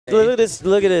Look at this.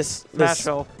 Look at this.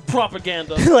 Smashville.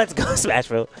 Propaganda. Let's go,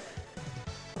 Smashville.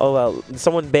 Oh well,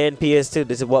 someone banned PS2.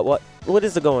 This is what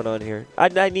is going on here?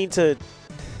 I need to.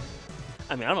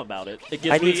 I mean, I'm about it. It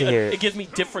I gives need to hear it. It gives me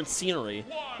different scenery.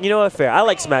 You know what? Fair. I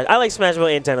like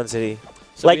Smashville and Town City.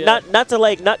 So like not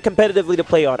competitively to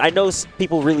play on. I know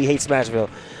people really hate Smashville.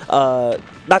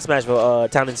 Not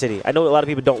Smashville. Town and City. I know a lot of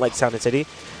people don't like Town and City.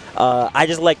 I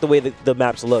just like the way the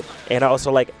maps look, and I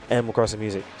also like Animal Crossing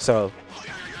music. So.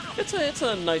 It's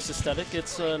a nice aesthetic.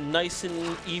 It's a nice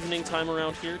and evening time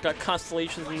around here. Got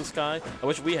constellations in the sky. I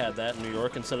wish we had that in New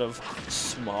York instead of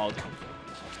smog.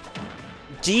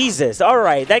 Jesus, all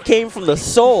right, that came from the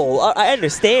soul. I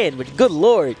understand, but good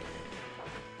lord.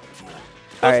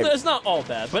 It's not all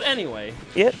bad, but anyway.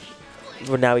 Yep.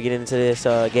 Well, now we get into this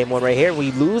game one right here.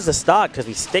 We lose the stock because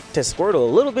we stick to Squirtle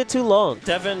a little bit too long.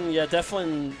 Devin, yeah,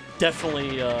 definitely.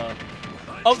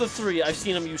 Of the three, I've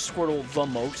seen him use Squirtle the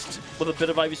most with a bit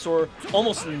of Ivysaur.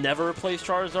 Almost never plays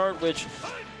Charizard, which,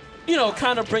 you know,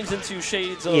 kind of brings into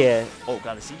shades of... Yeah. Oh,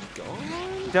 God, is he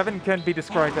gone? Devin can be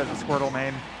described as a Squirtle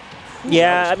main.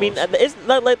 Yeah, I mean, it's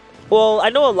not like... Well, I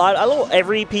know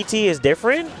every PT is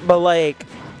different, but, like,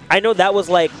 I know that was,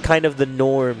 like, kind of the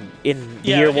norm in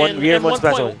year one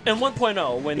special. In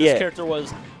 1.0, when this character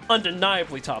was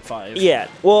undeniably top 5. Yeah,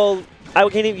 well,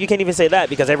 you can't even say that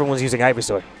because everyone's using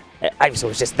Ivysaur. Ivysaur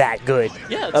was just that good.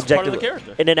 Yeah, it's part of the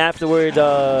character. And then afterwards,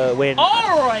 when...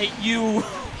 All right, you...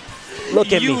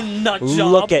 Look at you me. Nut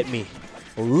job. Look at me.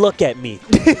 Look at me.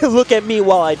 Look at me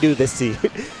while I do this to you.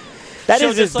 That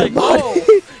is just like,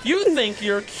 oh, you think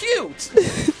you're cute.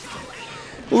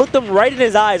 Looked him right in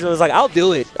his eyes and was like, I'll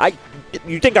do it.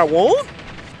 You think I won't?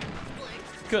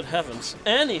 Good heavens.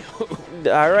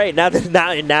 Anywho. All right,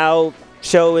 now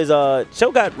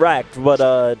Show got racked,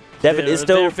 but Devin is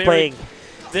still playing.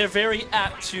 They're very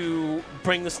apt to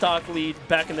bring the stock lead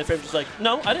back in their favor. Just like,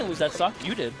 no, I didn't lose that stock.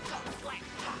 You did.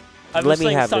 I've been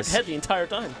playing stock ahead the entire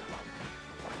time.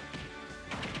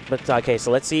 But okay,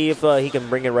 so let's see if he can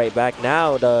bring it right back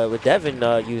now with Devin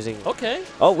using. Okay.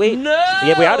 Oh wait. No.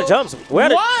 Yeah, we're out of jumps.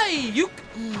 Why you?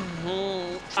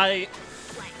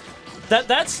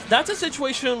 That's a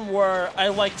situation where I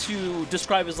like to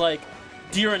describe as like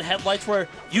deer in headlights, where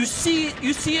you see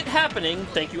it happening.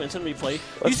 Thank you, instant replay.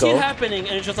 You see it happening,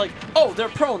 and it's just like, oh, they're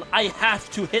prone. I have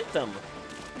to hit them.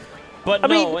 But I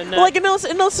mean, like in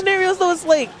those scenarios, though, it's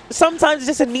like sometimes it's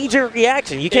just a knee-jerk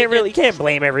reaction. You can't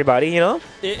blame everybody, you know.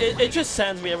 It just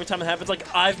saddens me every time it happens. Like,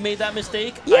 I've made that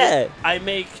mistake. Yeah. I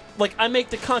make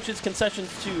the conscious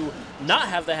concessions to not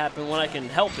have that happen when I can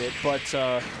help it, but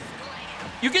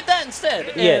you get that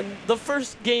instead. Yeah. And the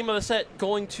first game of the set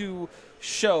going to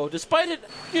Show, despite it,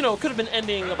 you know, could have been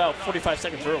ending about 45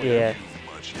 seconds earlier. Yeah.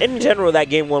 In general, that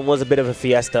game one was a bit of a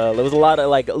fiesta. There was a lot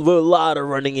of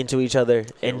running into each other, and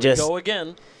Here we just go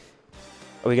again.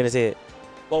 Are we gonna see it?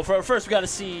 Well, first we got to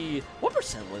see what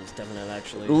percent was Devin at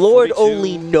actually. Lord 42,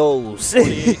 only knows.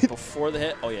 48 before the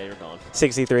hit. Oh yeah, you're gone.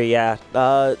 63. Yeah.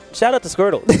 Shout out to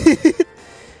Squirtle.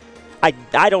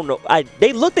 I don't know.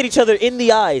 They looked at each other in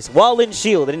the eyes while in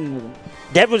shield, and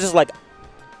Devin was just like,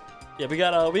 yeah, we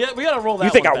gotta roll that.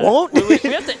 You think one I back. won't? we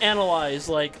have to analyze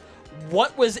like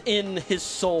what was in his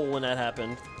soul when that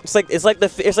happened. It's like the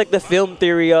film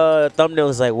theory thumbnail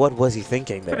is like, what was he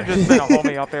thinking there? Could have just been a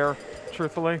homie up there,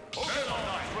 truthfully.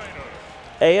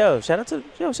 Hey shout out to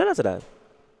that.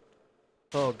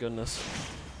 Oh goodness.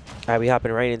 All right, we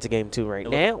hopping right into game 2 right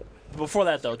now. Before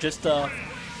that though, just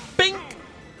bing.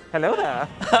 Hello there.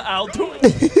 I'll do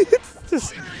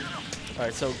it. All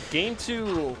right, so game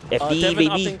 2, Devin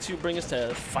opting to bring us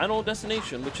to Final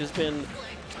Destination, which has been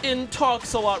in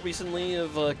talks a lot recently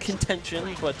of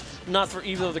contention, but not for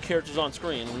either of the characters on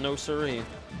screen. No siree.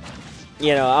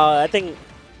 You know, I think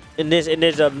in this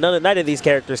none of these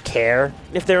characters care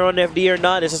if they're on FD or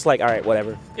not. It's just like, all right,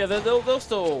 whatever. Yeah, they'll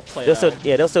still play.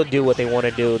 They'll still do what they want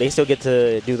to do. They still get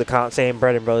to do the same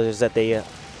bread and brothers that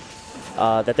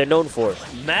they're known for.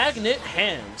 Magnet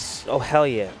hands. Oh hell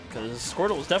yeah! Because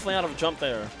Squirtle was definitely out of a jump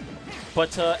there.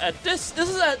 But at this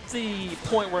is at the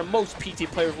point where most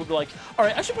PT players would be like, all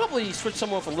right, I should probably switch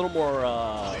someone with a little more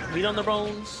meat on their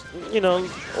bones. You know,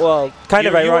 well, kind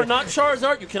of ironic. You are not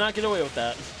Charizard. You cannot get away with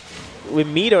that. With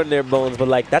meat on their bones, but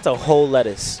like that's a whole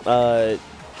lettuce.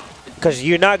 Because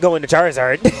you're not going to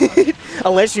Charizard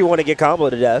unless you want to get combo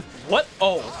to death. What?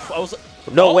 Oh, I was.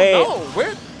 No way. No.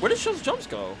 Where did Show's jumps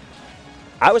go?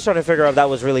 I was trying to figure out if that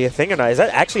was really a thing or not. Is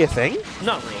that actually a thing?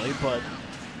 Not really, but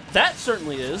that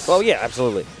certainly is. Oh yeah,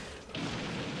 absolutely.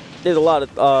 There's a lot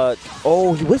of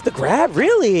oh, he whiffed the grab,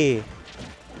 really?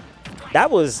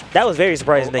 That was very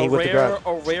surprising that he whiffed the grab.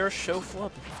 A rare Show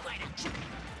flub.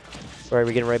 All right,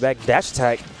 we're getting right back. Dash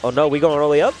attack. Oh, no, we going all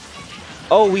the way up?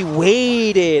 Oh, we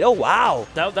waited. Oh, wow.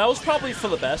 That was probably for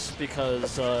the best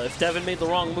because if Devin made the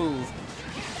wrong move,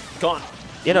 gone.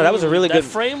 You know, that was a really good... That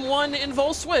frame 1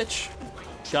 invul switch.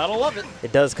 Gotta love it.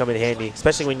 It does come in handy,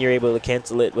 especially when you're able to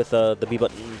cancel it with the B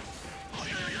button.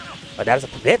 Oh, that's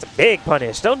a big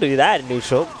punish. Don't do that in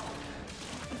neutral.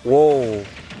 Whoa.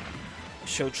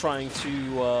 Show trying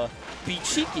to be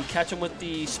cheeky, catch him with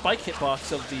the spike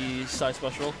hitbox of the side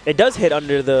special. It does hit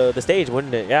under the stage,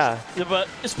 wouldn't it? Yeah. Yeah, but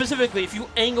specifically, if you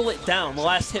angle it down, the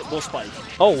last hit will spike.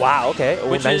 Oh, wow. Okay. Oh,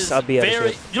 Which nice. is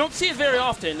very, you don't see it very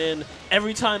often, and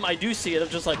every time I do see it, I'm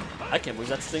just like, I can't believe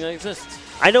that's the thing that exists.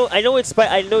 I do know it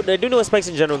spikes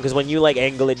in general because when you like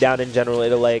angle it down in general,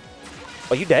 it'll like.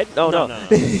 Oh, you dead? Oh no.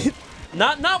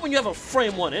 Not when you have a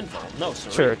frame 1 invul. No,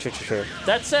 sir. Sure.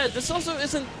 That said, this also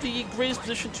isn't the greatest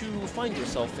position to find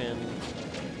yourself in.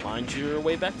 Find your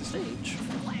way back to stage.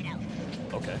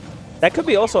 Okay. That could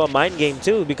be also a mind game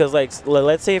too, because like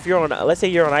let's say you're on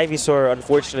Ivysaur,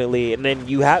 unfortunately, and then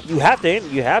you have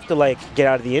to like get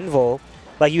out of the invul.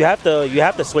 Like you have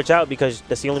to switch out because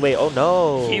that's the only way. Oh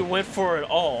no. He went for it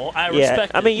all. I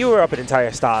respect it. I mean, you were up an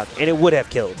entire stock, and it would have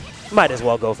killed. Might as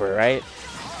well go for it, right?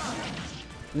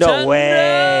 No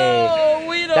way. No,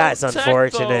 we don't That's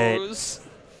unfortunate. those.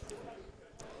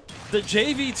 The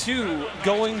JV2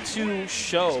 going to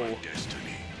show.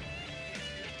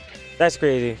 That's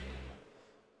crazy.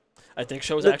 I think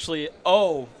Show was actually.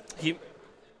 Oh,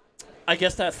 I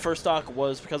guess that first stock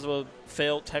was because of a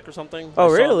failed tech or something.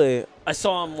 Oh, really? I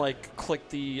saw him like click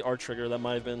the R trigger. That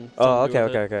might have been. Oh,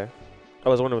 okay. I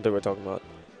was wondering what they were talking about.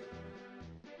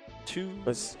 2,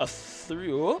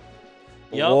 3. Oh.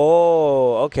 Yep.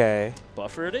 Whoa, okay.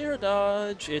 Buffered air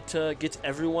dodge. It gets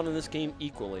everyone in this game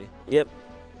equally. Yep.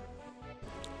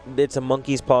 It's a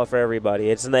monkey's paw for everybody.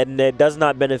 It does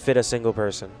not benefit a single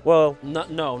person. Well,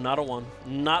 no, not a one.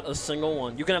 Not a single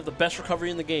one. You can have the best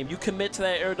recovery in the game. You commit to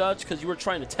that air dodge because you were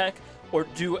trying to tech or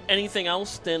do anything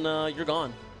else, then you're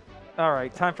gone. All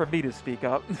right, time for me to speak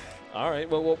up. All right,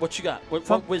 well, what you got?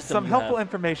 What wisdom Some you helpful have?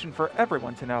 information for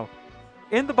everyone to know.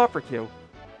 In the buffer queue,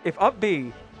 if up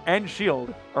B and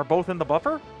shield are both in the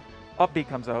buffer, up B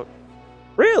comes out.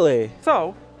 really?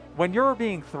 So, when you're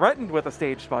being threatened with a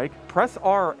stage spike, press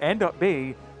R and up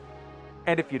B,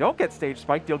 and if you don't get stage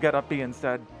spiked, you'll get up B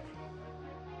instead.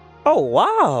 Oh,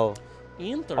 wow.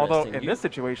 Interesting. Although, in this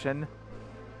situation,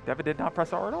 Devin did not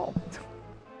press R at all.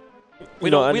 we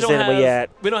don't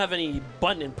have any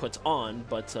button inputs on,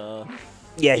 but that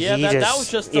was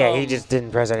just he just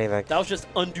didn't press anything. That was just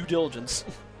undue diligence.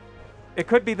 It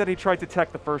could be that he tried to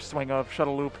tech the first swing of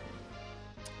Shuttle Loop.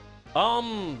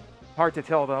 Hard to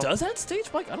tell, though. Does that stage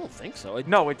spike? I don't think so.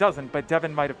 No, it doesn't, but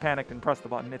Devin might have panicked and pressed the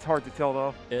button. It's hard to tell,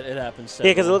 though. It happens.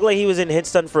 Yeah, because it looked like he was in hit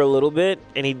stun for a little bit,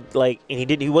 and he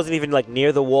wasn't even like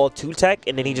near the wall to tech,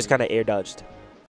 and then he just kind of air dodged.